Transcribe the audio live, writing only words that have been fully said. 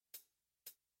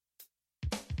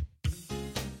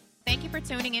Thank you for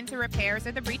tuning in to Repairs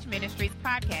of the Breach Ministries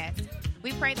podcast.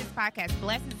 We pray this podcast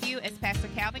blesses you as Pastor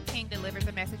Calvin King delivers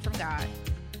a message from God.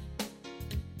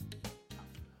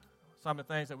 Some of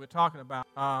the things that we're talking about,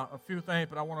 a few things,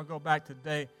 but I want to go back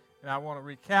today and I want to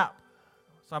recap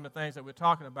some of the things that we're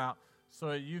talking about so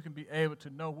that you can be able to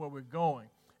know where we're going.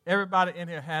 Everybody in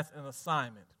here has an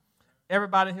assignment.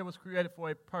 Everybody here was created for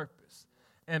a purpose.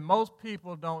 And most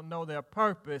people don't know their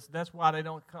purpose. That's why they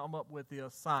don't come up with the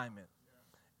assignment.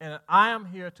 And I am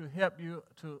here to help you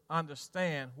to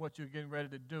understand what you're getting ready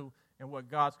to do and what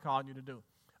God's calling you to do.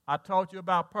 I told you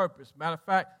about purpose. Matter of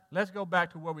fact, let's go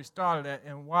back to where we started at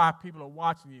and why people are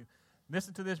watching you.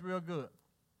 Listen to this real good.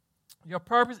 Your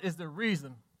purpose is the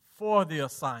reason for the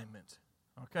assignment,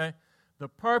 okay? The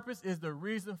purpose is the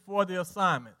reason for the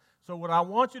assignment. So what I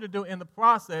want you to do in the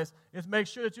process is make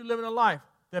sure that you're living a life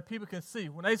that people can see.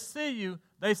 When they see you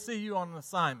on an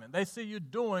assignment. They see you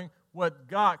doing what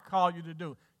God called you to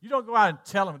do. You don't go out and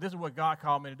tell them, this is what God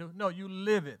called me to do. No, you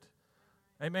live it.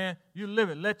 Amen? You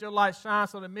live it. Let your light shine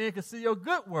so that men can see your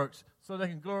good works so they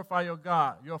can glorify your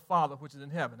God, your Father, which is in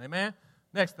heaven. Amen?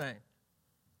 Next thing.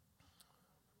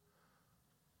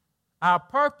 Our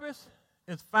purpose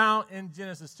is found in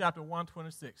Genesis chapter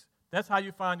 1:26. That's how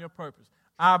you find your purpose.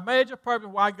 Our major purpose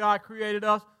why God created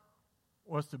us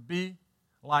was to be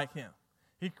like Him.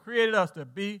 He created us to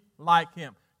be like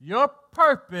Him. Your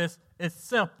purpose is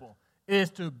simple.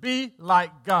 Is to be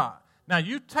like God. Now,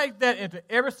 you take that into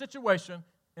every situation,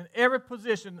 in every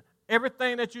position,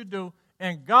 everything that you do,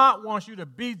 and God wants you to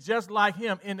be just like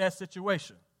Him in that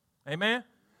situation. Amen?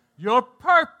 Your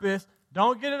purpose,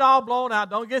 don't get it all blown out.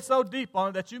 Don't get so deep on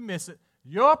it that you miss it.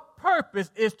 Your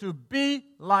purpose is to be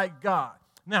like God.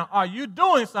 Now, are you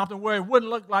doing something where it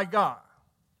wouldn't look like God?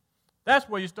 That's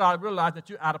where you start to realize that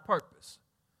you're out of purpose.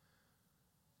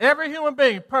 Every human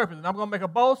being purpose, and I'm going to make a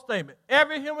bold statement,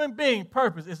 every human being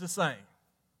purpose is the same.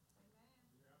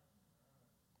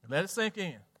 Let it sink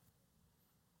in.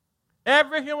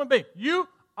 Every human being. You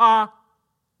are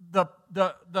the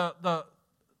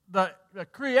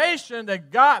creation that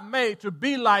God made to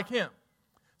be like Him.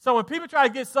 So when people try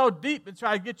to get so deep and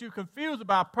try to get you confused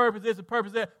about purpose this and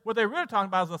purpose that, what they're really talking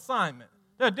about is assignment.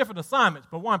 There are different assignments,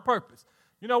 but one purpose.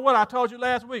 You know what I told you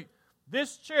last week?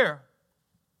 This chair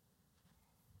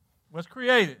was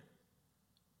created.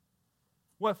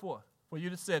 What for? For you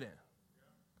to sit in.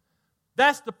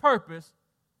 That's the purpose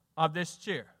of this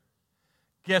chair.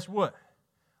 Guess what?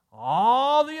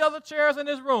 All the other chairs in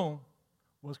this room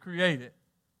was created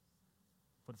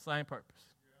for the same purpose.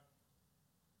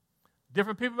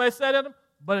 Different people may sit in them,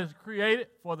 but it's created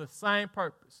for the same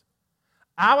purpose.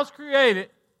 I was created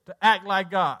to act like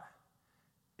God.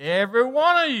 Every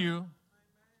one of you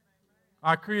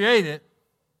are created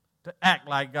to act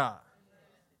like God.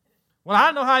 Well,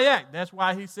 I know how you act. That's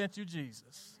why He sent you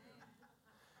Jesus.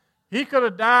 He could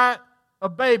have died a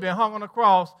baby and hung on the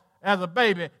cross as a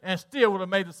baby and still would have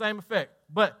made the same effect.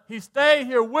 But He stayed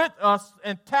here with us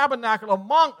and tabernacled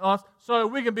among us so that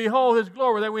we can behold His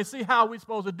glory, that we see how we're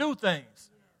supposed to do things.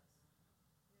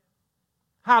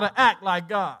 How to act like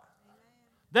God.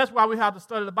 That's why we have to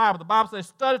study the Bible. The Bible says,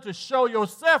 study to show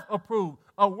yourself approved,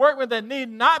 a workman that need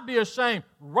not be ashamed,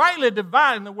 rightly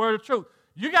dividing the word of truth.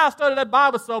 You got to study that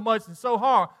Bible so much and so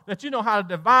hard that you know how to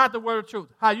divide the word of truth.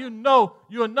 How you'll know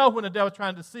when the devil's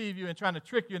trying to deceive you and trying to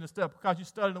trick you into stuff because you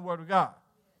study the word of God.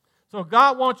 So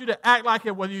God wants you to act like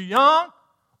Him. Whether you're young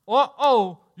or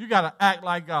old, you got to act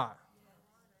like God.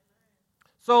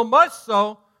 So much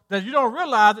so that you don't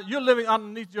realize that you're living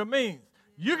underneath your means.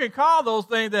 You can call those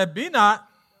things that be not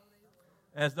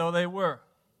as though they were.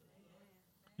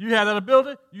 You have that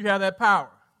ability, you have that power.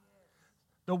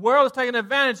 The world is taking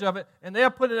advantage of it, and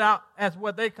they're putting it out as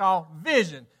what they call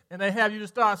vision. And they have you to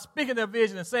start speaking their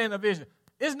vision and saying their vision.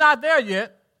 It's not there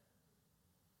yet,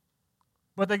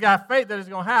 but they got faith that it's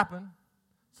going to happen,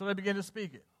 so they begin to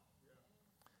speak it.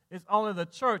 It's only the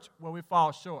church where we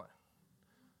fall short.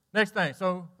 Next thing.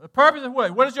 So the purpose is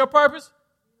what? What is your purpose?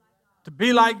 To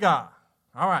be like God.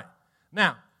 All right.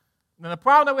 Now the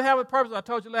problem that we have with purpose, I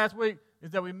told you last week,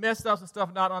 is that we messed up some stuff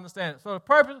and not understand it. So the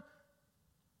purpose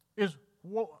is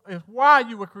why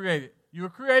you were created. You were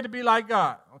created to be like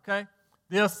God, okay?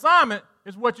 The assignment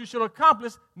is what you should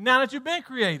accomplish now that you've been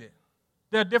created.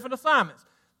 There are different assignments.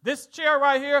 This chair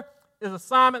right here is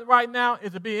assignment right now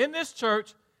is to be in this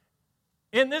church,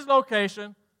 in this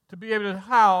location, to be able to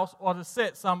house or to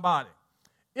set somebody.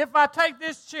 If I take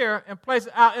this chair and place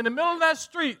it out in the middle of that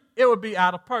street, it would be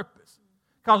out of purpose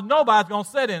because nobody's going to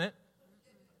sit in it,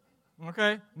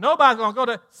 okay? Nobody's going to go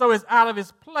there, so it's out of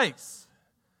its place.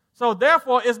 So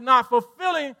therefore, it's not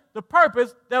fulfilling the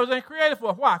purpose that was created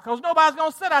for. Why? Because nobody's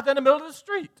going to sit out there in the middle of the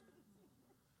street.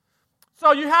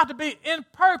 So you have to be in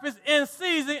purpose, in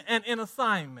season, and in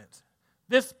assignment.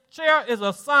 This chair is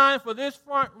assigned for this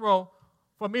front row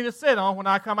for me to sit on when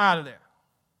I come out of there.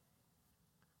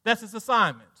 That's its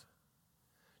assignment.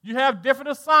 You have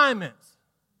different assignments,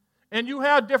 and you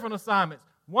have different assignments.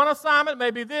 One assignment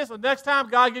may be this, and next time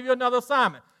God give you another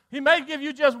assignment. He may give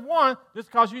you just one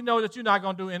just because you know that you're not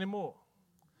going to do any more.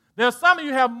 There are some of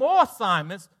you have more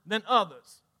assignments than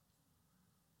others.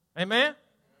 Amen?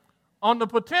 On the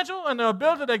potential and the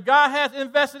ability that God has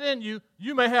invested in you,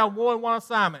 you may have more than one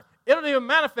assignment. It'll even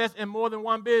manifest in more than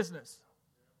one business.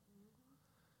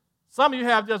 Some of you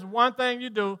have just one thing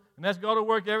you do, and that's go to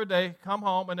work every day, come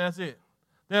home, and that's it.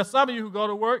 There are some of you who go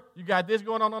to work, you got this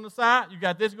going on the side, you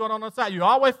got this going on the side. You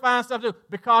always find stuff to do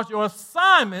because your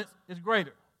assignment is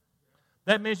greater.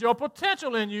 That means your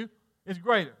potential in you is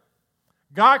greater.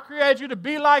 God created you to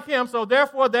be like him, so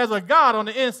therefore there's a God on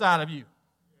the inside of you.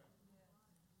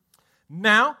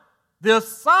 Now, the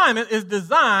assignment is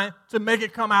designed to make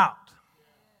it come out.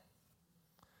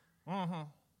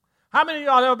 How many of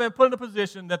y'all ever been put in a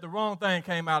position that the wrong thing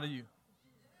came out of you?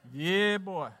 Yeah,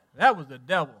 boy. That was the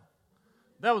devil.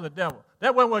 That was the devil.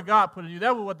 That wasn't what God put in you.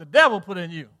 That was what the devil put in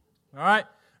you. All right?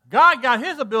 God got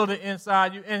his ability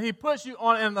inside you, and he puts you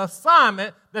on an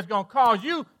assignment that's going to cause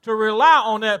you to rely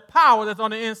on that power that's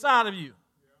on the inside of you.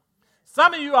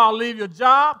 Some of you all leave your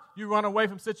job, you run away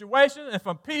from situations and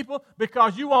from people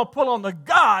because you won't pull on the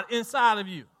God inside of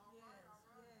you.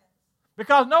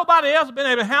 Because nobody else has been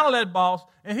able to handle that boss,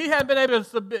 and he hadn't been able to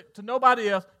submit to nobody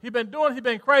else. He's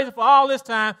been crazy for all this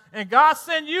time, and God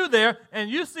sent you there, and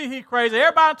you see he's crazy.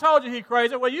 Everybody told you he's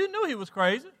crazy. Well, you knew he was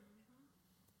crazy.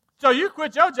 So you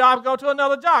quit your job and go to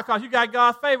another job because you got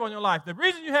God's favor on your life. The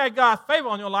reason you had God's favor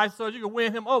on your life is so you could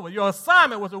win him over. Your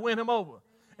assignment was to win him over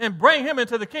and bring him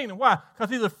into the kingdom. Why?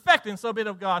 Because he's affecting so many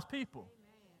of God's people.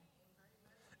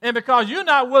 And because you're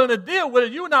not willing to deal with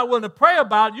it, you're not willing to pray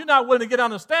about it, you're not willing to get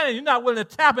understanding, you're not willing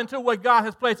to tap into what God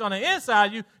has placed on the inside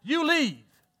of you, you leave.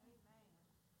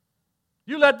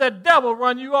 You let that devil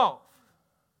run you off.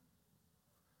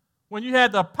 When you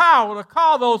had the power to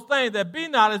call those things that be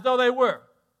not as though they were.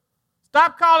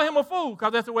 Stop calling him a fool,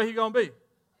 because that's the way he's going to be.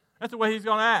 That's the way he's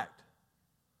going to act.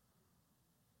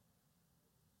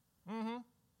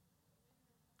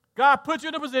 God put you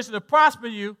in a position to prosper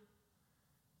you,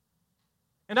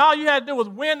 and all you had to do was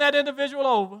win that individual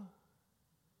over,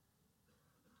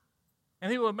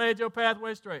 and he would have made your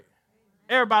pathway straight.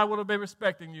 Everybody would have been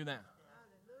respecting you now.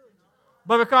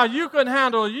 But because you couldn't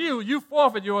handle you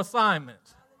forfeit your assignment.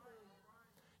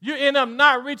 You end up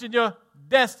not reaching your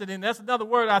destiny. And that's another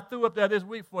word I threw up there this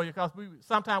week for you because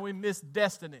sometimes we miss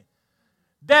destiny.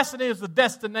 Destiny is the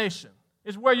destination.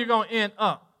 It's where you're going to end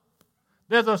up.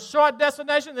 There's a short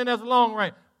destination, then there's a long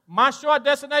range. My short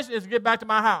destination is to get back to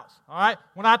my house. All right?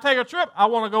 When I take a trip, I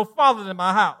want to go farther than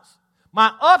my house.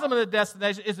 My ultimate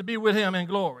destination is to be with him in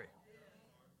glory.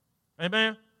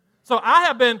 Amen? So I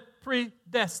have been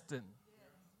predestined.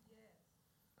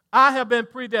 I have been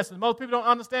predestined. Most people don't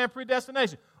understand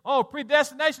predestination. Oh,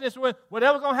 predestination is when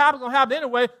whatever's going to happen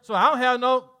anyway, so I don't have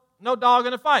no dog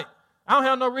in the fight. I don't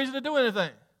have no reason to do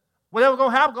anything. Whatever's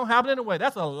going to happen anyway.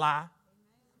 That's a lie.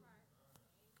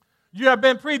 You have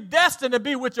been predestined to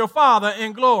be with your Father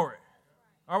in glory.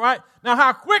 All right? Now,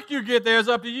 how quick you get there is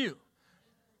up to you.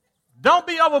 Don't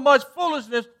be over much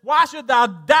foolishness. Why should thou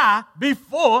die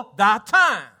before thy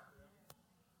time?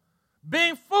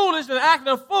 Being foolish and acting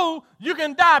a fool, you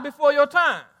can die before your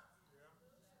time.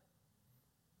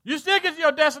 You still get to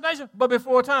your destination, but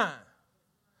before time.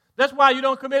 That's why you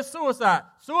don't commit suicide.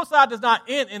 Suicide does not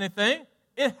end anything.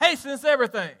 It hastens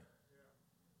everything.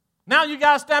 Now you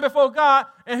got to stand before God,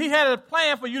 and he had a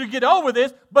plan for you to get over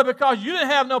this, but because you didn't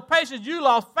have no patience, you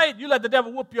lost faith, you let the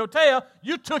devil whoop your tail,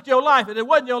 you took your life, and it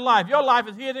wasn't your life. Your life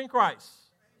is hid in Christ.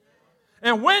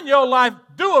 And when your life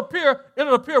do appear,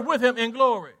 it'll appear with him in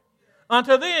glory.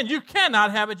 Until then, you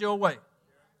cannot have it your way.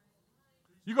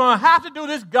 You're going to have to do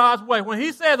this God's way. When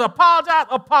he says apologize,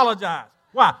 apologize.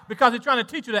 Why? Because he's trying to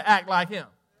teach you to act like him.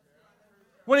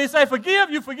 When he say forgive,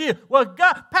 you forgive. Well,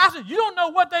 God, Pastor, you don't know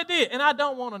what they did, and I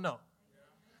don't want to know.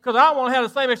 Because I don't want to have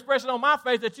the same expression on my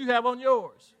face that you have on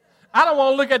yours. I don't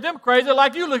want to look at them crazy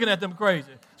like you looking at them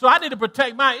crazy. So I need to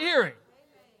protect my earring.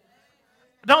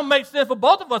 It don't make sense for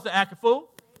both of us to act a fool.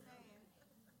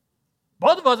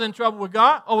 Both of us are in trouble with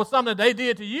God over something that they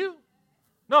did to you.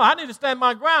 No, I need to stand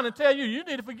my ground and tell you, you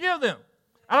need to forgive them.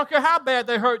 I don't care how bad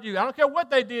they hurt you. I don't care what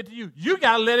they did to you. You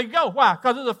got to let it go. Why?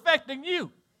 Because it's affecting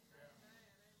you.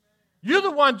 You're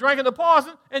the one drinking the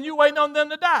poison, and you waiting on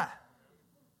them to die.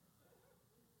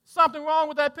 Something wrong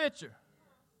with that picture.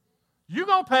 You're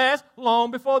going to pass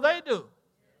long before they do.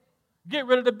 Get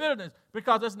rid of the bitterness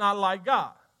because it's not like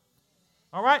God.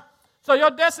 All right? So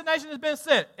your destination has been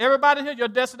set. Everybody here, your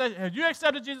destination, if you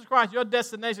accepted Jesus Christ, your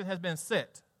destination has been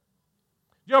set.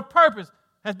 Your purpose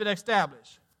has been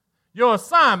established. Your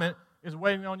assignment is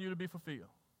waiting on you to be fulfilled.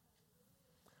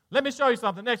 Let me show you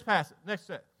something. Next passage, next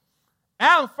set.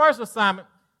 Adam's first assignment,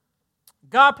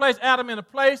 God placed Adam in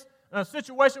a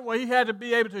situation where he had to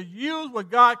be able to use what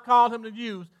God called him to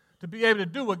use to be able to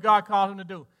do what God called him to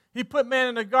do. He put man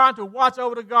in the garden to watch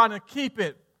over the garden and keep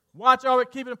it. Watch over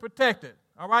it, keep it, and protect it.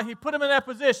 All right? He put him in that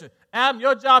position. Adam,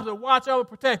 your job is to watch over,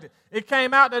 protect it. It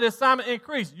came out that the assignment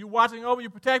increased. You watching over, you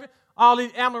protect it. All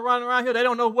these animals running around here, they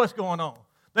don't know what's going on.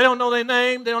 They don't know their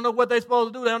name. They don't know what they're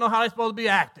supposed to do. They don't know how they're supposed to be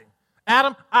acting.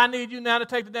 Adam, I need you now to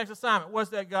take the next assignment.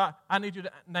 What's that, God? I need you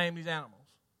to name these animals.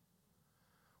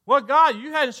 Well, God,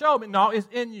 you hadn't showed me. No, it's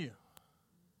in you.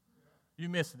 You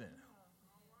missed it.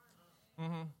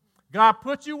 God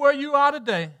put you where you are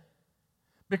today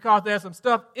because there's some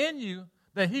stuff in you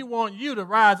that he wants you to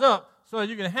rise up so that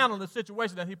you can handle the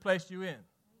situation that he placed you in.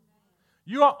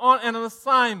 You are on an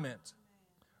assignment.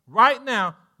 Right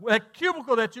now, that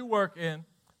cubicle that you work in,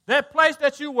 that place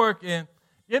that you work in,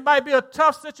 it might be a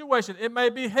tough situation. It may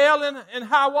be hell and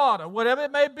high water. Whatever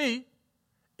it may be,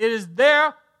 it is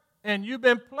there, and you've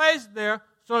been placed there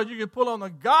so that you can pull on the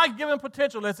God-given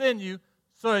potential that's in you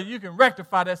so that you can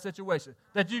rectify that situation,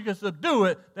 that you can subdue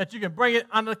it, that you can bring it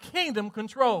under kingdom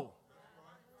control.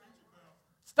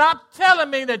 Stop telling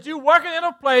me that you're working in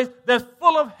a place that's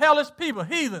full of hellish people,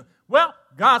 heathen. Well,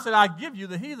 God said, I give you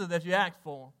the heathen that you asked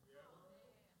for.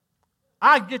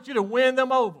 I get you to win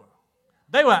them over.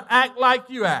 They will act like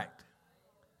you act.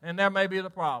 And there may be the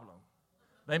problem.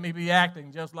 They may be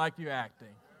acting just like you're acting.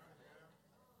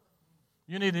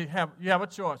 You have a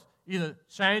choice. Either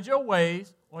change your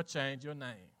ways or change your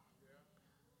name.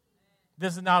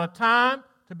 This is not a time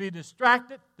to be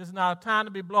distracted. This is not a time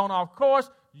to be blown off course.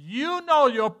 You know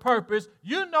your purpose.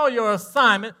 You know your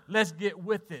assignment. Let's get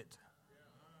with it.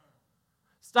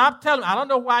 Stop telling me, I don't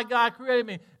know why God created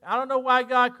me. I don't know why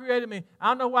God created me. I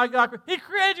don't know why God created me. He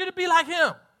created you to be like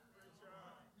him.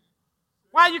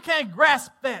 Why you can't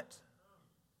grasp that?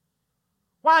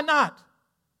 Why not?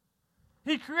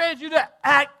 He created you to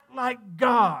act like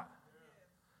God.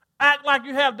 Act like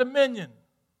you have dominion.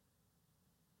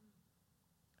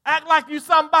 Act like you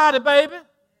somebody, baby.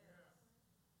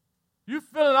 You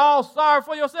feeling all sorry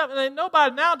for yourself. And ain't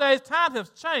nobody nowadays, times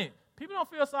have changed. People don't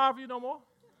feel sorry for you no more.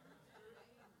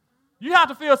 You have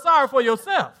to feel sorry for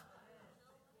yourself.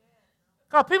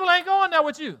 Because people ain't going there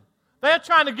with you. They're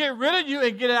trying to get rid of you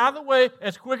and get it out of the way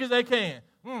as quick as they can.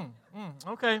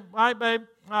 Okay, all right, babe.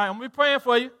 All right, I'm going to be praying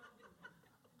for you.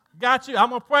 Got you. I'm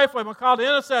going to pray for you. I'm going to call the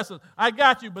intercessors. I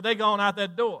got you, but they going out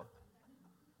that door.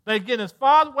 They getting as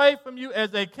far away from you as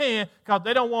they can because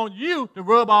they don't want you to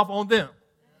rub off on them.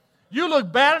 You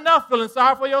look bad enough feeling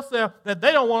sorry for yourself that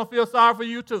they don't want to feel sorry for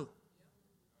you too.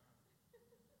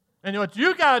 And what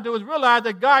you got to do is realize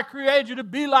that God created you to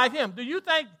be like him. Do you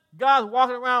think God's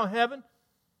walking around heaven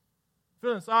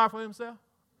feeling sorry for himself?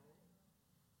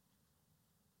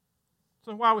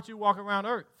 So why would you walk around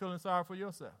earth feeling sorry for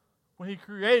yourself? When he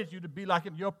created you to be like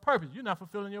him, your purpose, you're not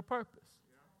fulfilling your purpose.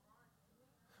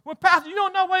 Well, Pastor, you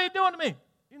don't know what he's doing to me.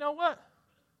 You know what?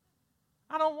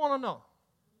 I don't want to know.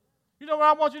 You know what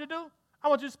I want you to do? I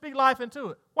want you to speak life into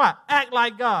it. Why? Act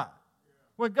like God.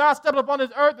 When God stepped up on this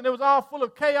earth and it was all full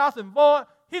of chaos and void,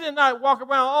 he did not walk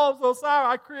around, oh, I'm so sorry,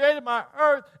 I created my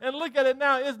earth, and look at it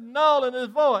now, it's null and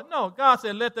it's void. No, God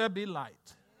said, let there be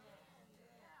light.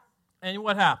 And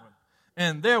what happened?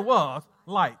 And there was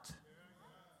light.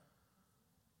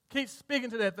 Keep speaking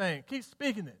to that thing. Keep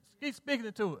speaking it. Keep speaking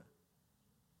it to it.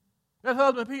 That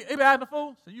husband, he be acting a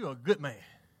fool. So you're a good man.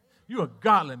 You're a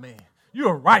godly man.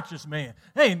 You're a righteous man.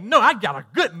 Hey, no, I got a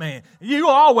good man. You're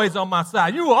always on my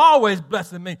side. You're always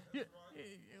blessing me.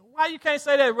 Why you can't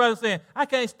say that rather than saying, I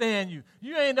can't stand you.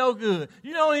 You ain't no good.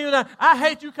 You don't even, I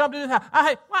hate you come to this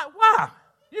house. Why?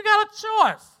 You got a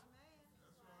choice.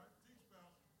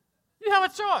 You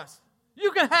have a choice.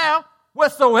 You can have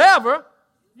whatsoever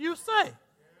you say.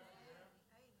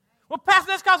 Well, Pastor,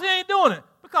 that's because he ain't doing it.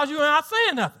 Because you're not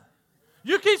saying nothing.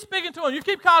 You keep speaking to him. You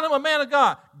keep calling him a man of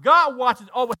God. God watches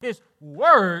over his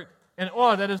word in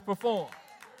order that it's performed.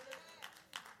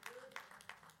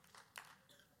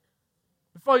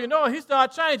 Before you know it, he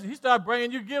started changing. He started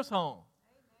bringing you gifts home.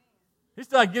 He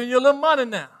started giving you a little money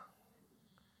now.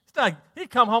 He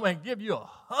come home and give you a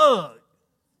hug.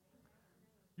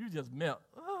 You just melt.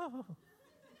 Oh.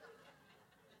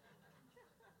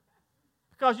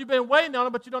 Because you've been waiting on it,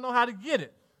 but you don't know how to get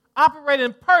it. Operate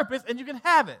in purpose, and you can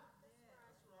have it.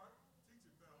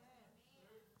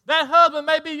 That husband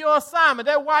may be your assignment.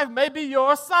 That wife may be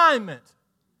your assignment.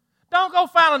 Don't go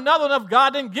find another one if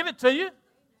God didn't give it to you.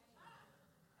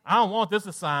 I don't want this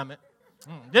assignment.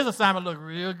 This assignment looks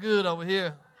real good over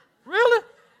here. Really?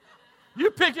 You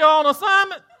pick your own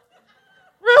assignment?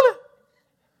 Really?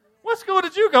 What school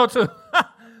did you go to?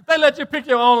 They let you pick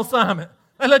your own assignment.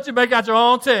 They let you make out your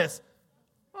own test.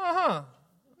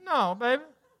 No, baby.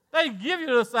 They give you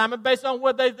the assignment based on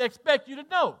what they expect you to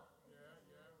know.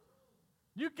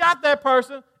 You got that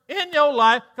person in your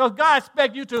life because God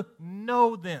expects you to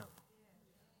know them.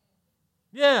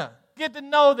 Yeah, get to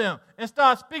know them and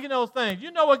start speaking those things.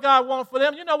 You know what God wants for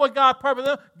them. You know what God purposed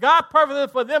for them. God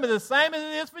purposed for them is the same as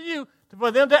it is for you,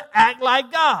 for them to act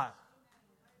like God.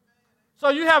 So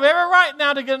you have every right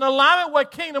now to get in alignment with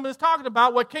what kingdom is talking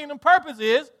about, what kingdom purpose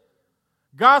is.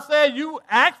 God said you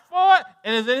ask for it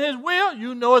and it's in his will.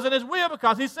 You know it's in his will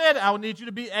because he said, I will need you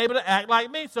to be able to act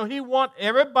like me. So he wants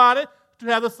everybody to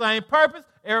have the same purpose.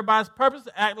 Everybody's purpose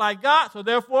to act like God. So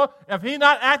therefore, if he's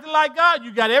not acting like God,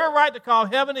 you got every right to call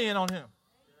heaven in on him.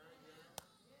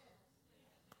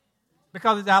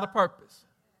 Because he's out of purpose.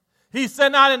 He's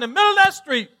sitting out in the middle of that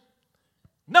street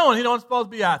knowing he don't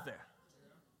supposed to be out there.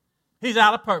 He's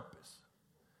out of purpose.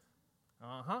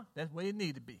 That's where he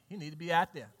need to be. He need to be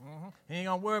out there. He ain't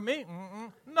going to worry me.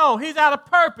 No, he's out of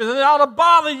purpose, and it ought to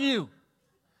bother you.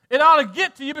 It ought to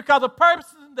get to you because a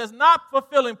person that's not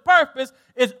fulfilling purpose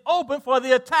is open for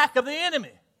the attack of the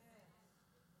enemy.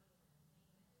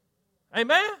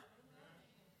 Amen?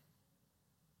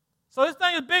 So this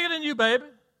thing is bigger than you, baby.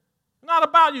 It's not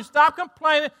about you. Stop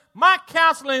complaining. My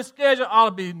counseling schedule ought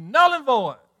to be null and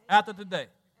void after today.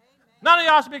 None of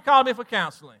y'all should be calling me for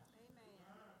counseling.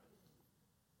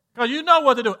 Because you know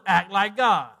what to do. Act like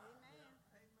God.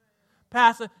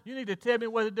 Pastor, you need to tell me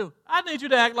what to do. I need you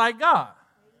to act like God.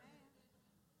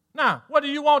 Now, what do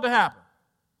you want to happen?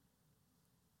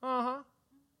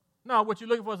 No, what you're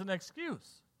looking for is an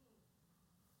excuse.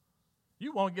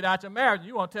 You want to get out your marriage.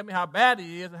 You want to tell me how bad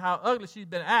he is and how ugly she's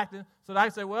been acting so that I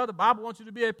can say, well, the Bible wants you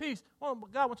to be at peace. Well,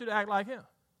 God wants you to act like him.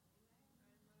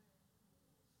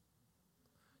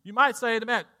 You might say to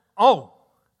that, oh,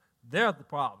 there's the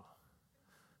problem.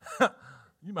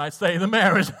 You might say the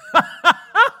marriage.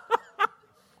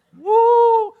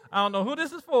 Woo! I don't know who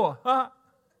this is for.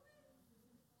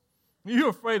 You're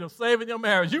afraid of saving your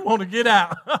marriage. You want to get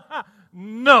out.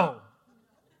 No.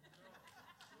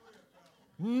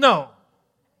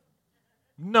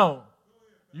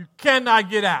 You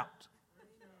cannot get out.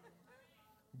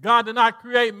 God did not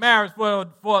create marriage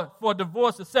for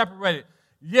divorce to separate it.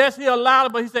 Yes, he allowed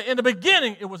it, but he said in the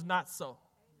beginning it was not so.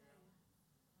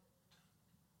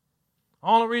 The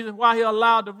only reason why he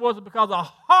allowed divorce is because of the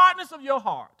hardness of your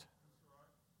heart.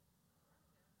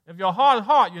 If your heart is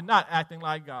hard, you're not acting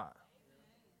like God.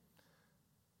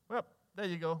 Well, there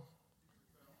you go.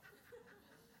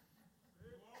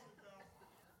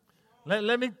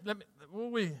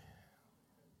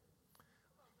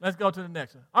 Let's go to the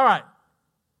next one. All right.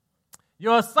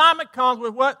 Your assignment comes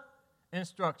with what?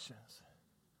 Instructions.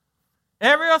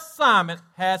 Every assignment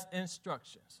has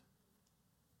instructions.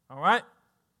 All right?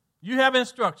 You have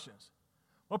instructions.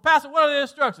 Well, Pastor, what are the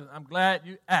instructions? I'm glad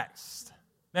you asked.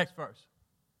 Next verse.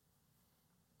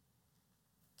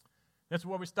 That's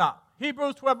where we stop.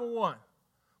 Hebrews 12:1.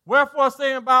 Wherefore,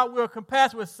 saying about we are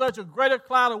compassed with such a greater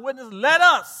cloud of witnesses, let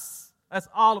us, that's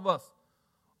all of us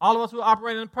who are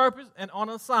operating in purpose and on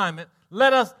assignment,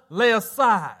 let us lay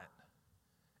aside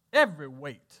every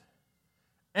weight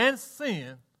and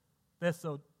sin that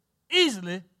so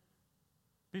easily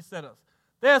beset us.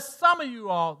 There's some of you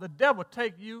all, the devil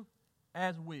take you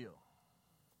as will.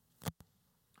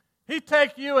 He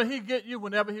take you and he get you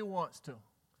whenever he wants to.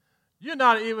 You're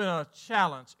not even a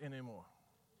challenge anymore.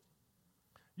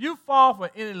 You fall for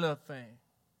any little thing.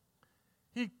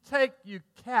 He take you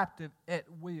captive at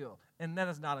will, and that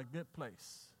is not a good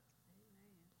place.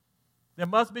 There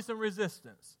must be some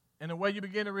resistance. And the way you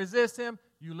begin to resist him,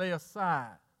 you lay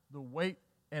aside the weight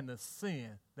and the sin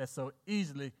that so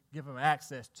easily give him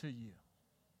access to you.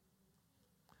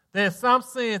 There's some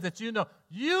sins that you know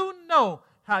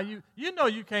how you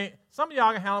can't, some of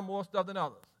y'all can handle more stuff than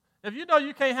others. If you know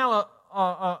you can't handle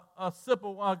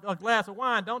a glass of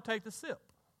wine, don't take the sip.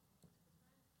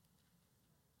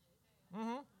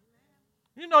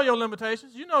 You know your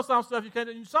limitations. You know some stuff you can't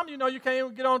do. Some of you know you can't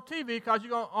even get on TV because you're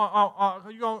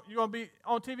gonna be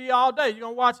on TV all day. You're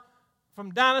gonna watch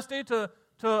from Dynasty to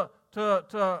all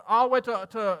the way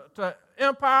to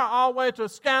Empire, all the way to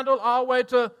Scandal, all the way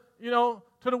to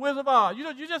to the Wizard of Oz.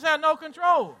 You just have no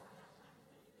control.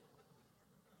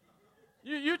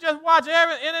 You just watch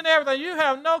any and everything. You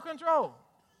have no control.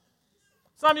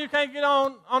 Some of you can't get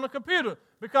on the computer.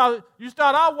 because you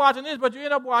start out watching this, but you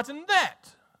end up watching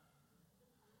that.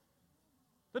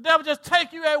 The devil just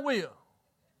take you at will.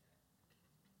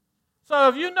 So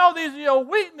if you know these are your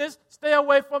weakness, stay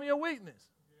away from your weakness.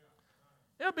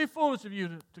 It'll be foolish of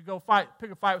you to go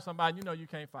pick a fight with somebody you know you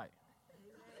can't fight.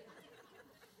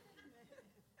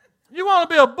 You want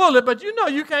to be a bully, but you know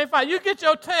you can't fight. You get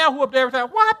your tail whooped every time.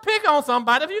 Why pick on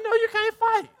somebody if you know you can't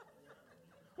fight?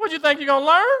 What, you think you're going to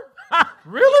learn?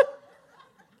 Really?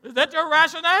 Is that your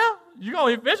rationale? You're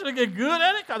going to eventually get good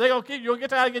at it because they're going to keep you going to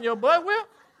get tired of getting your butt whipped?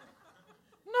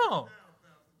 No.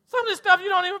 Some of this stuff you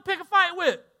don't even pick a fight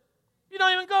with. You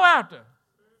don't even go after.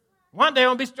 One day I'm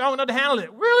going to be strong enough to handle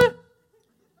it. Really?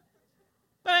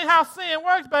 That ain't how sin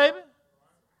works, baby.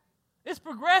 It's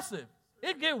progressive.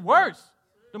 It gets worse.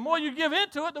 The more you give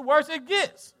into it, the worse it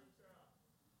gets.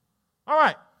 All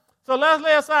right. So let's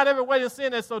lay aside every weight of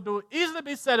sin that so do easily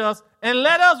beset us, and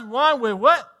let us run with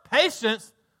what?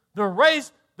 Patience, the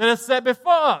race that is set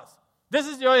before us. This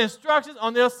is your instructions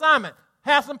on the assignment.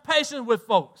 Have some patience with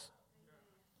folks.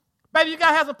 Baby, you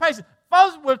got to have some patience.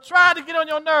 Folks will try to get on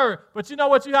your nerve, but you know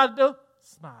what you have to do?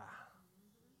 Smile.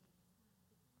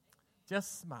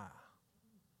 Just smile.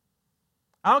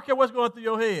 I don't care what's going through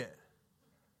your head.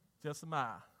 Just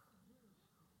smile.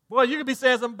 Boy, you could be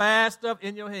saying some bad stuff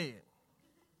in your head,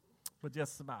 but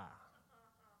just smile.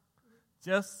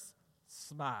 Just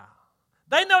smile.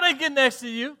 They know they get next to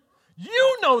you.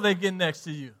 You know they get next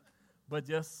to you, but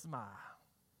just smile.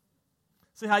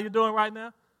 See how you're doing right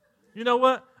now? You know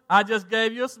what? I just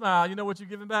gave you a smile. You know what you're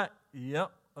giving back?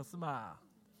 Yep, a smile.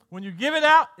 When you give it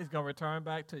out, it's going to return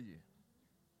back to you.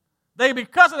 They be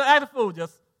cussing and acting fool.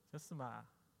 Just smile.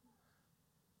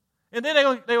 And then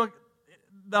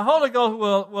the Holy Ghost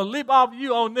will leap off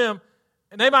you on them,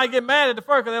 and they might get mad at the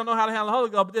first because they don't know how to handle the Holy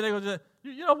Ghost, but then they're going to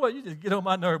just, you know what, you just get on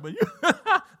my nerve, but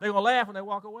they're going to laugh when they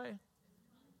walk away.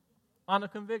 Under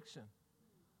conviction.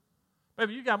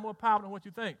 Baby, you got more power than what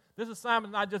you think. This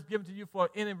assignment is not just given to you for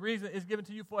any reason, it's given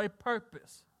to you for a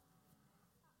purpose.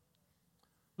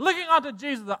 Looking unto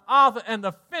Jesus, the author and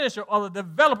the finisher or the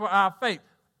developer of our faith.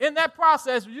 In that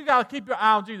process, you got to keep your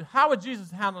eye on Jesus. How would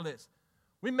Jesus handle this?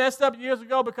 We messed up years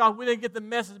ago because we didn't get the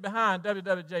message behind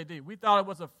WWJD. We thought it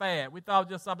was a fad. We thought it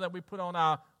was just something that we put on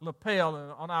our lapel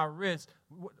and on our wrist.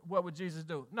 What would Jesus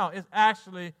do? No, it's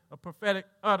actually a prophetic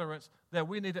utterance that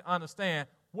we need to understand.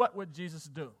 What would Jesus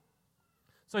do?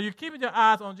 So you're keeping your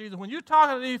eyes on Jesus. When you're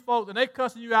talking to these folks and they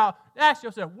cussing you out, ask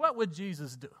yourself, what would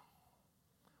Jesus do?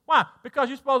 Why? Because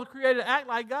you're supposed to create and act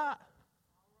like God.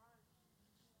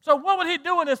 So what would he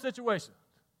do in this situation?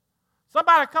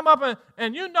 Somebody come up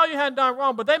and you know you hadn't done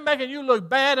wrong, but they're making you look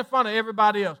bad in front of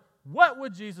everybody else. What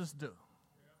would Jesus do?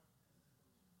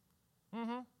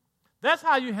 That's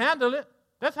how you handle it.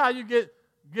 That's how you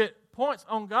get points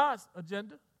on God's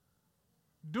agenda.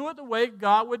 Do it the way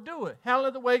God would do it. Handle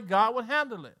it the way God would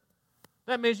handle it.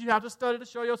 That means you have to study to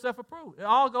show yourself approved. It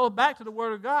all goes back to the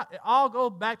Word of God. It all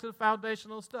goes back to the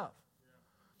foundational stuff.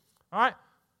 All right?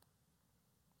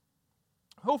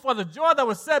 Who for the joy that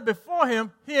was set before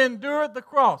him, he endured the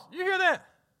cross. You hear that?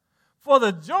 For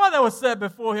the joy that was set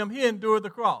before him, he endured the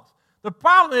cross. The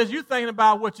problem is you thinking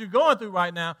about what you're going through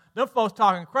right now. Them folks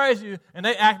talking crazy and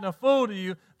they acting a fool to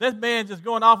you. This man just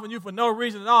going off on you for no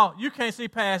reason at all. You can't see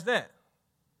past that.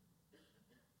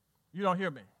 You don't hear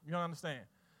me. You don't understand.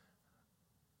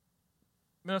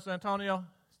 Minister Antonio,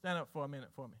 stand up for a minute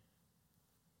for me.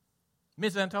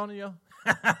 Miss Antonio,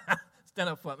 stand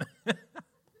up for me.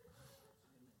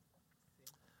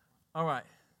 All right.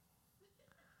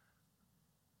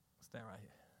 Stand right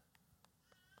here.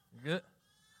 You good?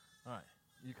 All right.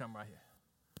 You come right here.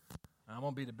 I'm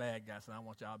going to be the bad guy, so I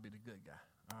want y'all to be the good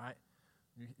guy. All right?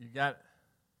 You got it?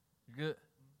 You good?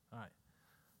 All right.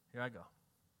 Here I go.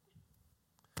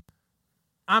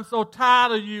 I'm so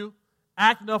tired of you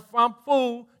acting a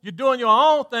fool. You're doing your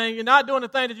own thing. You're not doing the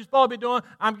thing that you're supposed to be doing.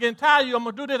 I'm getting tired of you. I'm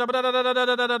going to do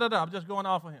this. I'm just going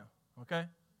off of him. Okay?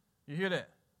 You hear that?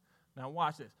 Now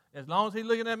watch this. As long as he's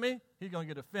looking at me, he's going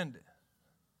to get offended.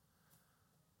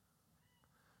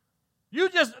 You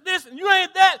just this, you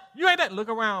ain't that. Look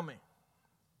around me.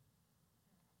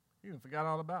 You forgot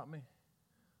all about me.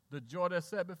 The joy that's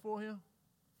set before him,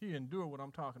 he endured what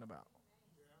I'm talking about.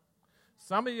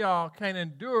 Some of y'all can't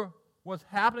endure what's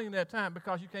happening in that time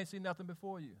because you can't see nothing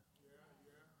before you.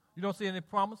 You don't see any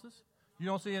promises. You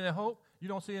don't see any hope. You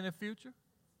don't see any future.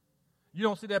 You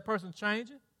don't see that person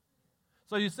changing.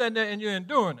 So you're sitting there and you're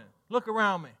enduring it. Look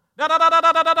around me.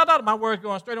 My word's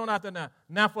going straight on out there now.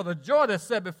 Now for the joy that's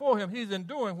set before him, he's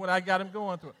enduring what I got him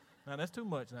going through. Now that's too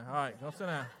much now. All right, go sit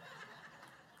down.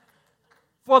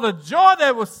 For the joy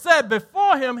that was set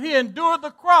before him, he endured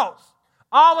the cross.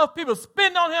 all those people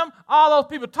spitting on him, all those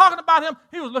people talking about him,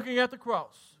 he was looking at the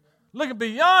cross. Looking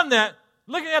beyond that,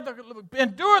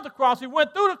 endured the cross. He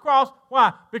went through the cross.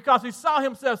 Why? Because he saw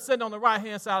himself sitting on the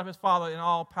right-hand side of his Father in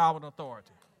all power and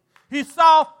authority. He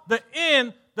saw the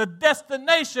end, the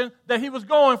destination that he was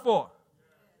going for.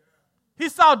 He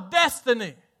saw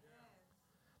destiny.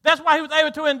 That's why he was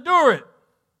able to endure it.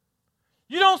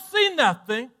 You don't see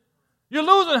nothing. You're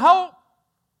losing hope.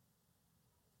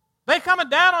 They coming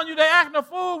down on you. They acting a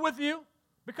fool with you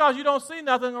because you don't see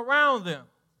nothing around them.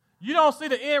 You don't see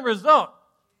the end result.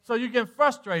 So you're getting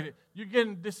frustrated. You're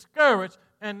getting discouraged.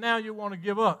 And now you want to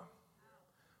give up.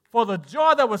 For the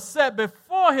joy that was set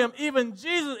before him, even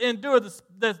Jesus endured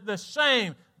the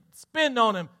shame, spitting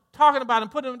on him, talking about him,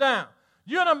 putting him down.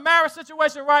 You're in a marriage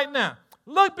situation right now.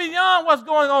 Look beyond what's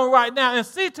going on right now and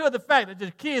see to the fact that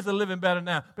your kids are living better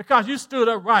now because you stood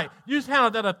up right. You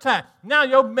handled that attack. Now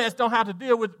your mess don't have to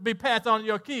deal with, be passed on to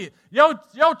your kids. Your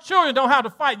children don't have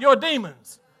to fight your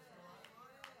demons.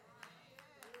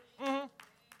 Mm-hmm.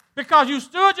 Because you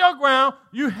stood your ground,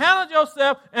 you handled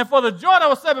yourself, and for the joy that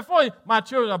was set before you, my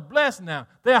children are blessed now.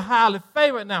 They're highly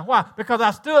favored now. Why? Because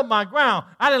I stood my ground.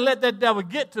 I didn't let that devil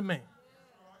get to me.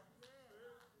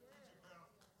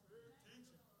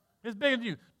 It's bigger than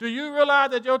you. Do you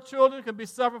realize that your children can be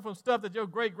suffering from stuff that your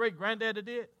great-great-granddaddy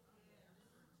did?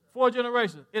 4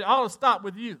 generations. It ought to stop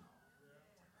with you.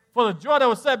 For the joy that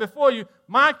was set before you,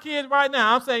 my kids right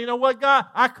now, I'm saying, you know what, God?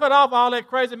 I cut off all that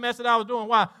crazy mess that I was doing.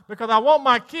 Why? Because I want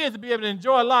my kids to be able to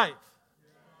enjoy life.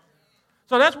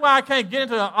 So that's why I can't get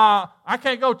into, I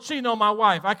can't go cheating on my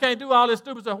wife. I can't do all this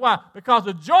stupid stuff. Why? Because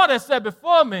the joy that's set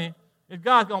before me is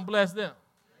God's going to bless them.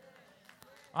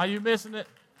 Are you missing it?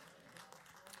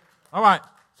 All right.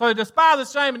 So he despised the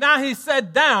shame, and now he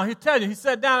sat down. He tells you, he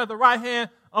sat down at the right hand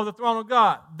of the throne of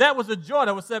God. That was the joy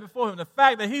that was set before him. The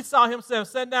fact that he saw himself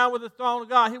sitting down with the throne of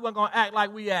God, he wasn't going to act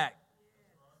like we act.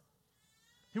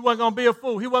 He wasn't going to be a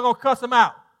fool. He wasn't going to cuss him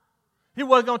out. He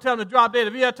wasn't going to tell him to drop dead.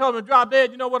 If he had told him to drop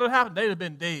dead, you know what would have happened? They'd have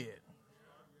been dead.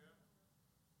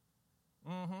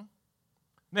 Mm-hmm.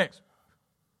 Next.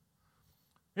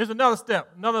 Here's another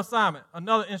step, another assignment,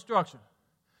 another instruction.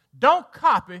 Don't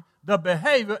copy the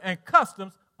behavior and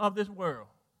customs of this world.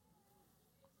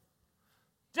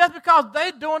 Just because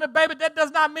they're doing it, baby, that does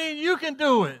not mean you can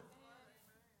do it.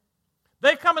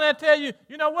 They come in and tell you,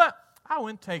 you know what? I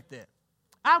wouldn't take that.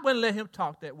 I wouldn't let him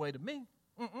talk that way to me.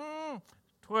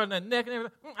 Twirling that neck and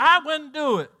everything. I wouldn't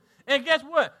do it. And guess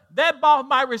what? That boss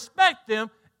might respect them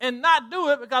and not do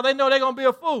it because they know they're going to be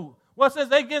a fool. Well, since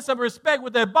they get some respect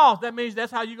with their boss, that means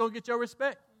that's how you're going to get your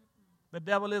respect. The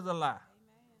devil is a lie.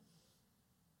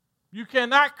 You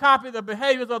cannot copy the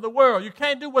behaviors of the world. You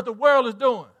can't do what the world is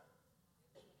doing.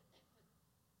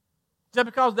 Just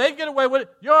because they get away with it,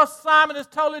 your assignment is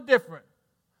totally different.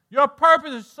 Your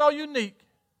purpose is so unique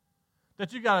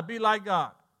that you got to be like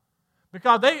God.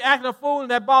 Because they acting a fool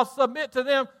and that boss submit to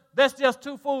them, that's just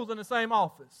 2 fools in the same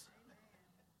office.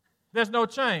 There's no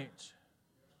change.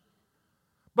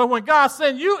 But when God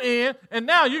sends you in, and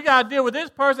now you got to deal with this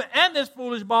person and this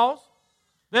foolish boss,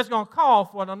 that's going to call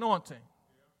for an anointing.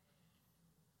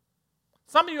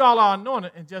 Some of you all are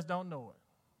anointed and just don't know it.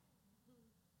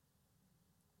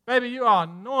 Baby, you are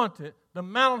anointed. The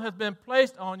mantle has been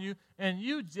placed on you, and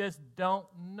you just don't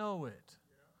know it.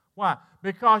 Why?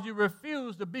 Because you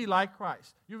refuse to be like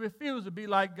Christ. You refuse to be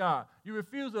like God. You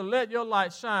refuse to let your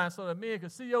light shine so that men can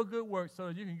see your good works so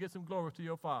that you can get some glory to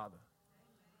your Father.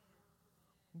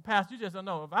 And Pastor, you just don't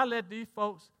know. If I let these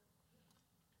folks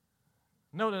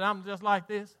know that I'm just like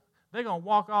this, they're going to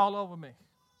walk all over me.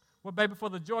 Well, baby, for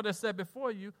the joy that's set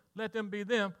before you, let them be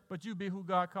them, but you be who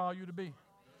God called you to be.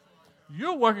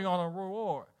 You're working on a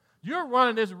reward. You're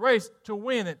running this race to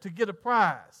win it, to get a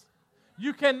prize.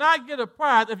 You cannot get a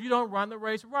prize if you don't run the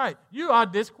race right. You are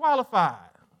disqualified.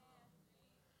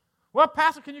 Well,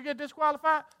 Pastor, can you get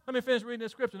disqualified? Let me finish reading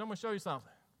this scripture, and I'm going to show you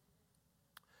something.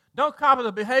 Don't copy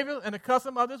the behavior and the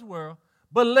custom of this world,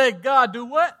 but let God do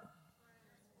what?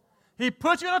 He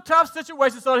put you in a tough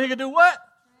situation so that he can do what?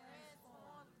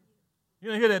 You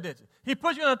didn't hear that, did you? He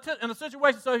put you in a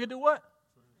situation so he can do what?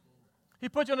 He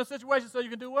put you in a situation so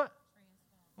you can do what?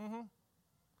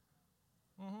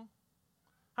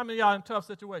 How many of y'all in a tough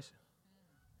situation?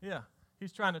 Yeah.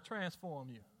 He's trying to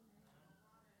transform you.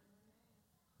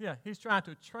 Yeah, he's trying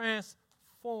to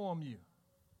transform you.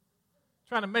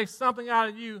 Trying to make something out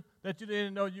of you that you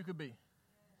didn't know you could be.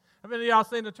 Have any of y'all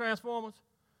seen the Transformers?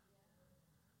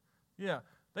 Yeah.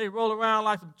 They roll around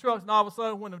like some trucks, and all of a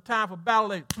sudden, when the time for battle,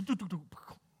 they...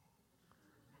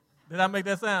 Did I make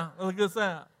that sound? That was a good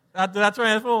sound. Did I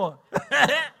transform?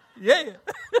 Yeah.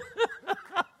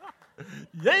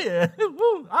 Yeah.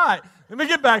 Woo. All right. Let me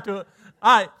get back to it.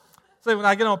 All right. So when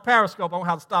I get on Periscope, I'm going to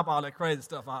have to stop all that crazy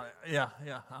stuff out there.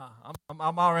 Yeah.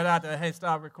 I'm already out there. I ain't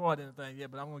started recording anything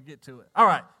yet, but I'm going to get to it. All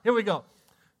right. Here we go.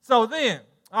 So then,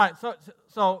 all right.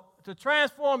 So to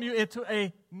transform you into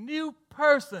a new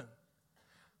person.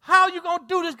 How are you going to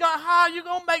do this, God? How are you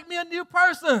going to make me a new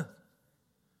person?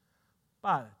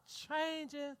 By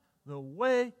changing the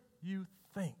way you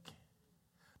think.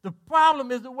 The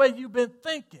problem is the way you've been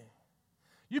thinking.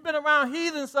 You've been around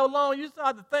heathens so long, you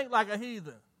start to think like a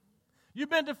heathen. You've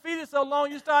been defeated so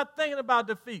long, you start thinking about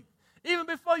defeat. Even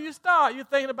before you start, you're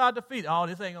thinking about defeat. Oh,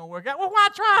 this ain't going to work out. Well, why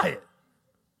try it?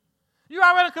 You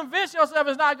already convinced yourself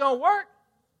it's not going to work.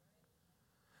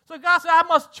 So God said, I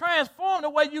must transform the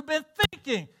way you've been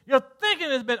thinking. Your thinking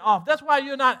has been off. That's why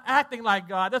you're not acting like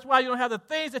God. That's why you don't have the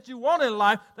things that you want in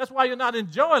life. That's why you're not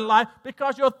enjoying life,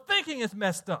 because your thinking is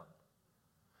messed up.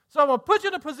 So I'm going to put you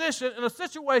in a position, in a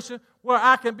situation where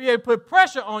I can be able to put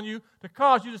pressure on you to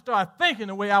cause you to start thinking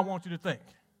the way I want you to think.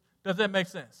 Does that make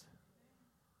sense?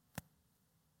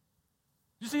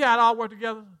 You see how it all works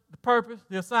together? The purpose,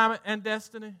 the assignment, and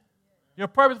destiny. Your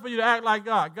purpose for you to act like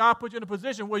God. God put you in a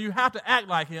position where you have to act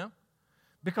like Him,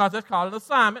 because that's called an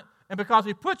assignment. And because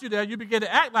He put you there, you begin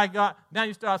to act like God. Now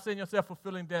you start seeing yourself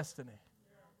fulfilling destiny.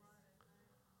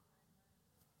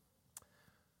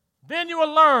 Then you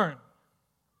will learn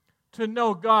to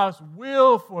know God's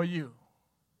will for you.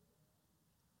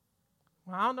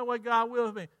 Well, I don't know what God will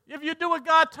for me. If you do what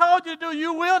God told you to do,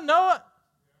 you will know it.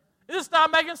 It just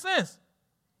start making sense.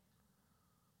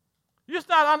 You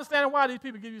start understanding why these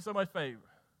people give you so much favor.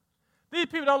 These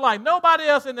people don't like nobody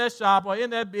else in that shop or in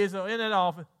that business or in that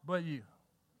office but you. Amen.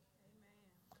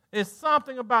 It's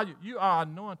something about you. You are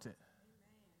anointed.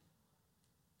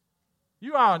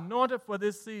 You are anointed for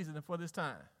this season and for this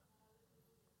time.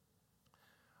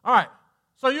 All right,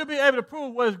 so you'll be able to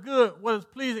prove what is good, what is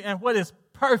pleasing, and what is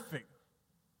perfect.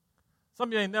 Some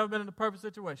of you ain't never been in a perfect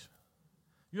situation.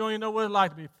 You don't even know what it's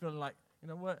like to be feeling like, you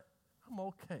know what, I'm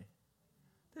okay.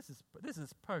 This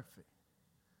is perfect.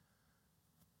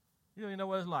 You don't even know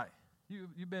what it's like.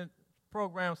 You've been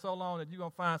programmed so long that you're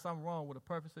going to find something wrong with a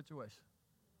perfect situation.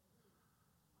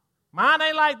 Mine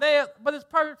ain't like that, but it's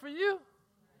perfect for you.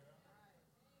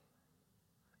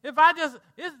 If I just,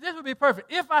 this would be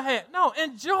perfect. If I had, no,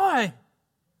 enjoy.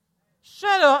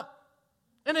 Shut up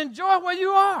and enjoy where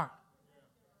you are.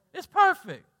 It's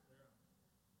perfect.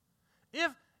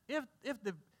 If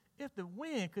the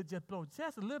wind could just blow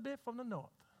just a little bit from the north.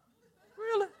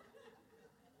 Really?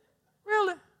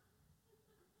 Really?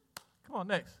 Come on,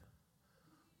 next.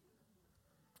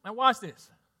 Now watch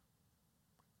this.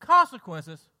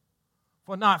 Consequences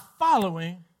for not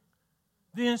following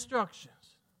the instructions.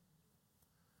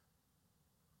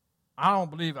 I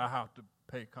don't believe I have to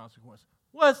pay consequences.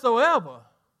 Whatsoever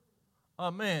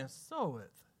a man soweth,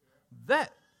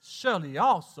 that shall he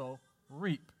also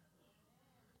reap.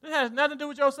 This has nothing to do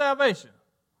with your salvation.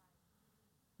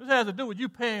 This has to do with you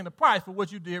paying the price for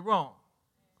what you did wrong.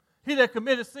 He that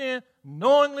committed sin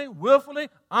knowingly, willfully,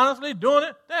 honestly doing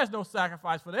it, there's no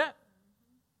sacrifice for that.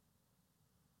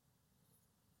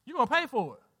 You're going to pay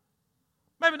for it.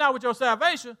 Maybe not with your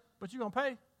salvation, but you're going to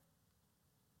pay.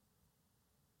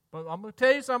 But I'm going to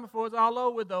tell you something before it's all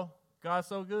over with, though. God's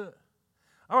so good.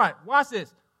 All right, watch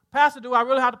this. Pastor, do I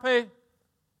really have to pay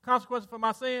consequences for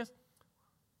my sins?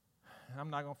 I'm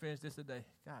not going to finish this today.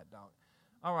 God, dog.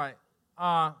 All right.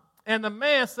 And the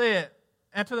man said,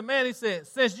 and to the man he said,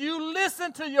 since you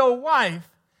listened to your wife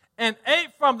and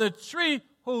ate from the tree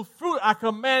whose fruit I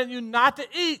commanded you not to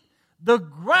eat, the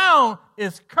ground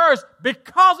is cursed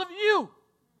because of you.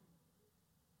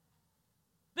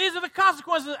 These are the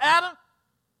consequences, Adam.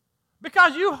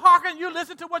 Because you hearken, you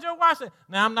listen to what your wife said.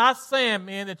 Now, I'm not saying,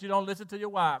 men, that you don't listen to your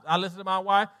wife. I listen to my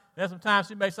wife. There's sometimes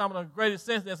she makes some of the greatest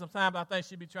sense. There's sometimes I think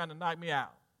she be trying to knock me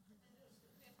out.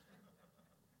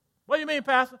 What do you mean,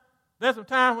 Pastor? There's some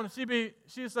times when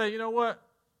she'd say, you know what?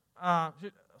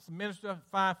 Some ministry,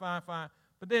 fine.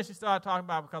 But then she started talking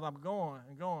about because I'm going.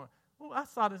 Oh, I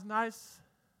saw this nice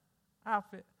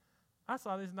outfit.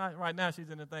 Right now she's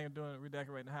in the thing of doing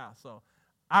redecorating the house. So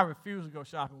I refuse to go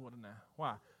shopping with her now.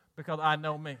 Why? Because I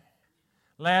know me.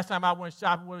 Last time I went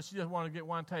shopping with her, she just wanted to get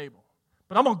one table.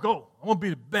 But I'm going to go. I'm going to be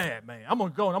the bad man. I'm going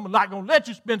to go, and I'm not going to let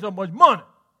you spend so much money.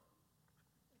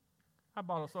 I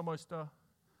bought her so much stuff.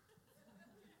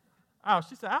 Oh,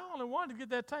 she said, I only wanted to get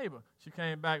that table. She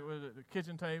came back with the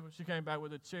kitchen table. She came back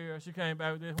with a chair. She came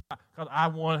back with this because I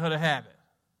wanted her to have it.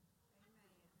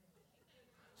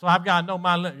 So I've got to know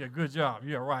my limit. Yeah, good job.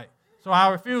 You're right. So I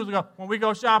refuse to go. When we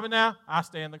go shopping now, I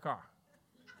stay in the car.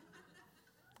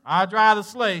 I drive the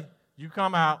sleigh. You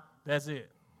come out. That's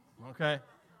it. Okay?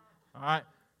 All right?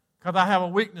 Because I have a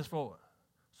weakness for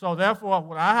it. So therefore,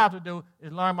 what I have to do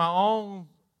is learn my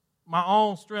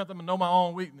own strength and know my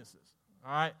own weaknesses.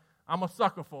 All right? I'm a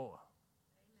sucker for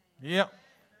her. Yep.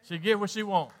 She get what she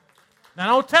wants. Now,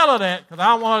 don't tell her that because I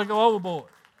don't want her to go overboard.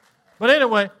 But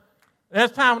anyway,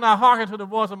 there's time when I hearken to the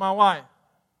voice of my wife.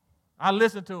 I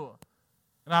listen to her,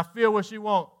 and I feel what she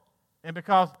wants. And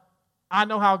because I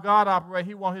know how God operates,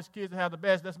 He wants His kids to have the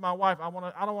best. That's my wife. I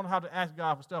don't want to have to ask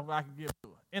God for stuff that I can give to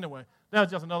her. Anyway, that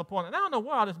was just another point. And I don't know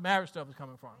where all this marriage stuff is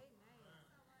coming from.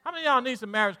 How many of y'all need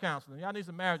some marriage counseling? Y'all need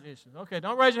some marriage issues. Okay,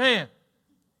 don't raise your hand.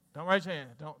 Don't raise your hand.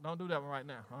 Don't do that one right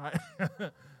now. All right?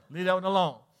 Leave that one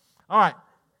alone. All right.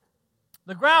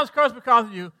 The ground is cursed because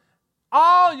of you.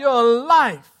 All your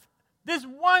life, this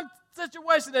one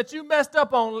situation that you messed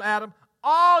up on, Adam,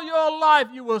 all your life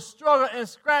you will struggle and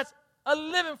scratch a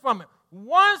living from it.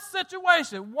 One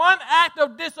situation, one act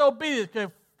of disobedience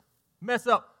can mess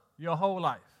up your whole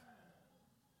life.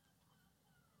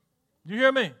 You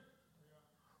hear me?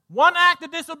 One act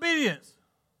of disobedience,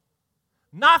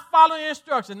 not following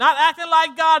instruction, not acting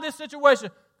like God in this situation,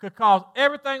 could cause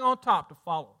everything on top to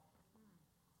follow.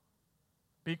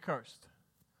 Be cursed.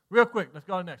 Real quick, let's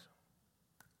go to the next one.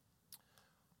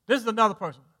 This is another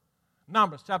person.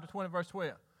 Numbers chapter 20, verse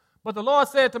 12. But the Lord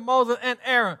said to Moses and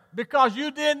Aaron, because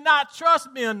you did not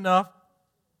trust me enough.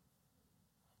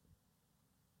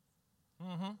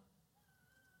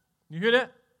 You hear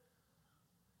that?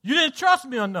 You didn't trust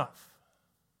me enough.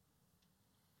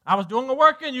 I was doing the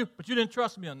work in you, but you didn't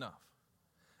trust me enough.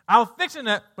 I was fixing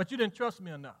that, but you didn't trust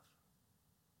me enough.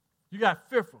 You got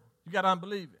fearful. You got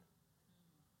unbelieving.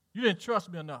 You didn't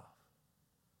trust me enough.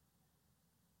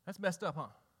 That's messed up, huh?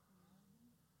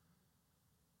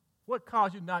 What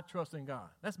caused you not trusting God?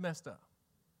 That's messed up.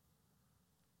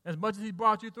 As much as He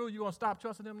brought you through, you going to stop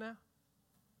trusting Him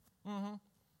now?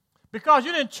 Because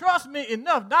you didn't trust me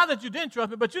enough. Not that you didn't trust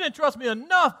me, but you didn't trust me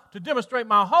enough to demonstrate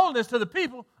my holiness to the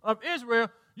people of Israel.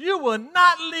 You will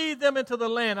not lead them into the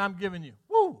land I'm giving you.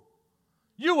 Woo!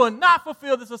 You will not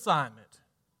fulfill this assignment.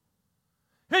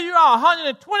 Here you are,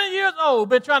 120 years old,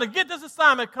 been trying to get this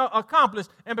assignment accomplished,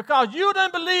 and because you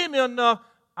didn't believe me enough,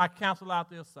 I cancel out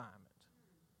the assignment.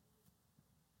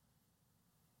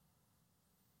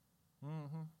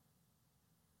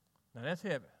 Now that's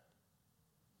heavy.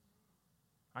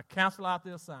 I cancel out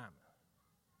the assignment.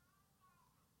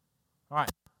 All right,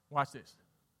 watch this.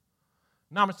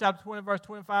 Numbers chapter 20, verse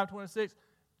 25, 26.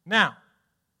 Now,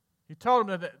 He told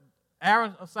them that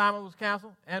Aaron's assignment was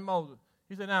canceled and Moses.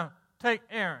 He said, now, take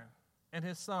Aaron and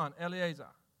his son, Eleazar,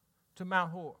 to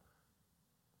Mount Hor.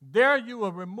 There you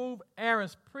will remove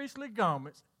Aaron's priestly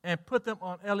garments and put them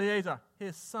on Eleazar,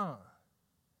 his son.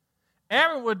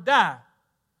 Aaron would die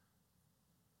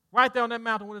right there on that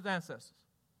mountain with his ancestors.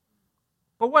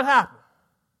 But what happened?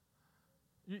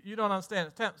 You don't understand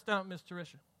it. Stand up, Miss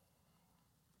Teresha.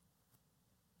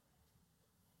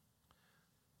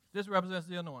 This represents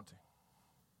the anointing,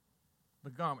 the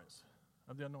garments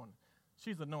of the anointing.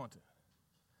 She's anointed.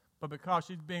 But because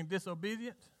she's being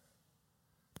disobedient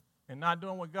and not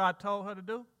doing what God told her to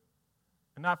do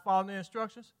and not following the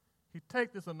instructions, He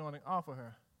takes this anointing off of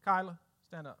her. Kyla,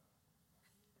 stand up.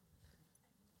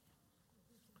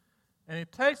 And He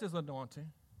takes this anointing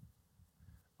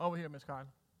over here, Miss Kyla,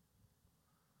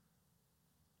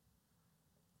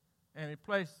 and He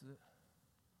places it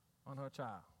on her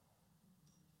child.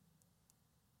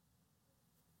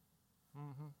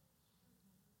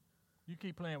 You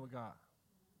keep playing with God.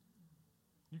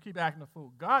 You keep acting a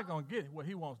fool. God going to get what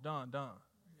He wants done.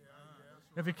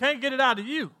 If He can't get it out of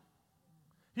you,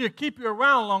 He'll keep you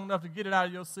around long enough to get it out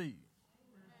of your seed.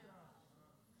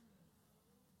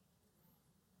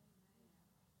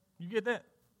 You get that?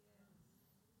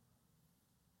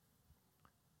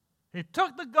 He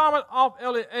took the garment off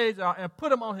Eleazar and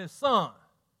put him on his son.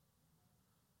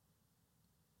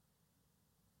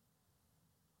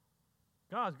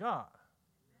 God's God.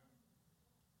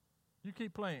 You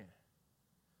keep playing.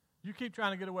 You keep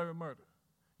trying to get away with murder.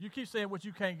 You keep saying what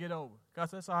you can't get over. God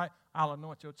says, all right, I'll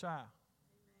anoint your child.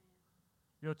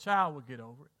 Your child will get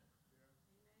over it.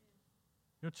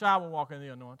 Your child will walk in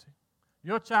the anointing.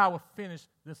 Your child will finish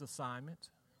this assignment.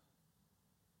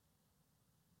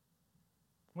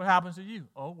 What happens to you?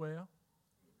 Oh, well.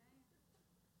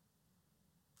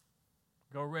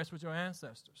 Go rest with your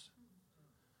ancestors.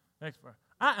 Next verse.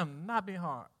 I am not being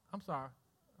hard. I'm sorry.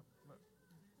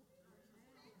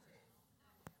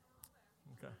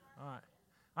 Okay, all right.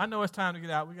 I know it's time to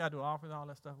get out. We got to do offering and all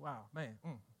that stuff. Wow, man.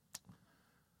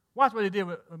 Watch what He did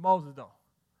with Moses, though.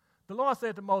 The Lord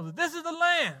said to Moses, this is the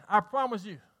land I promise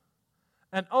you.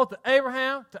 An oath to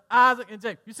Abraham, to Isaac, and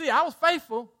Jacob. You see, I was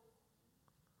faithful.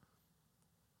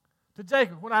 to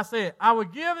Jacob when I said, I will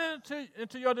give it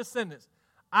into your descendants.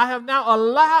 I have now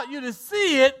allowed you to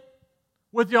see it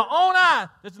with your own eyes.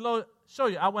 That the Lord show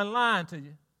you. I wasn't lying to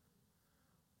you.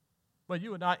 But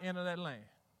you would not enter that land.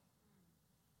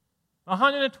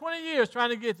 120 years trying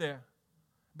to get there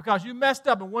because you messed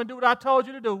up and wouldn't do what I told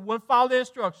you to do, wouldn't follow the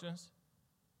instructions.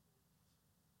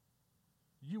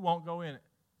 You won't go in it.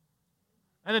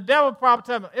 And the devil probably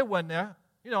tell me, it wasn't there.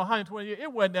 120 years,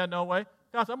 it wasn't there no way.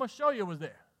 God said, I'm going to show you it was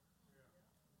there.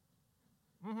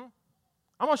 I'm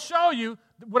going to show you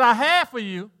what I have for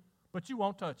you, but you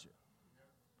won't touch it.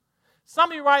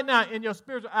 Some of you right now in your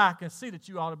spiritual eye can see that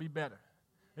you ought to be better,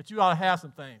 that you ought to have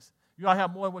some things. You ought to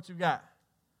have more than what you got.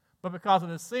 But because of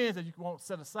the sins that you won't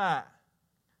set aside,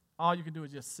 all you can do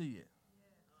is just see it.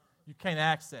 You can't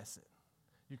access it.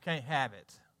 You can't have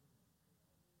it.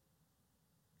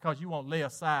 Because you won't lay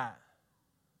aside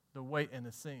the weight and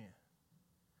the sin.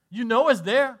 You know it's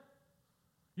there.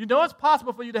 You know it's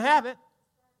possible for you to have it.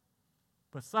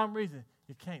 But for some reason,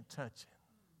 you can't touch it.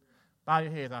 Bow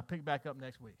your heads. I'll pick back up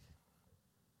next week.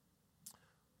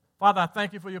 Father, I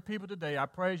thank you for your people today. I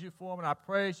praise you for them, and I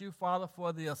praise you, Father,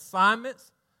 for the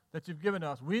assignments that you've given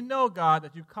us. We know, God,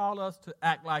 that you call us to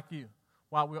act like you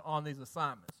while we're on these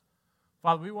assignments.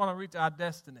 Father, we want to reach our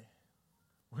destiny.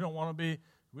 We don't want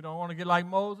to get like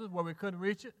Moses where we couldn't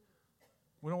reach it.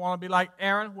 We don't want to be like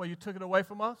Aaron where you took it away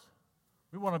from us.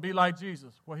 We want to be like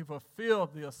Jesus where he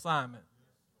fulfilled the assignment.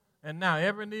 And now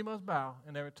every knee must bow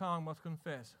and every tongue must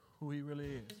confess who he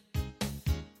really is.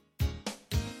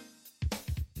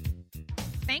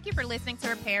 Thank you for listening to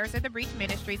Repairers of the Breach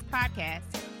Ministries podcast.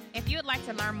 If you would like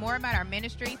to learn more about our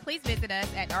ministry, please visit us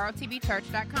at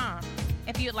rotbchurch.com.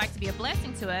 If you would like to be a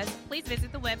blessing to us, please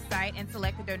visit the website and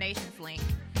select the donations link.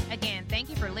 Again, thank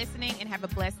you for listening and have a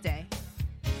blessed day.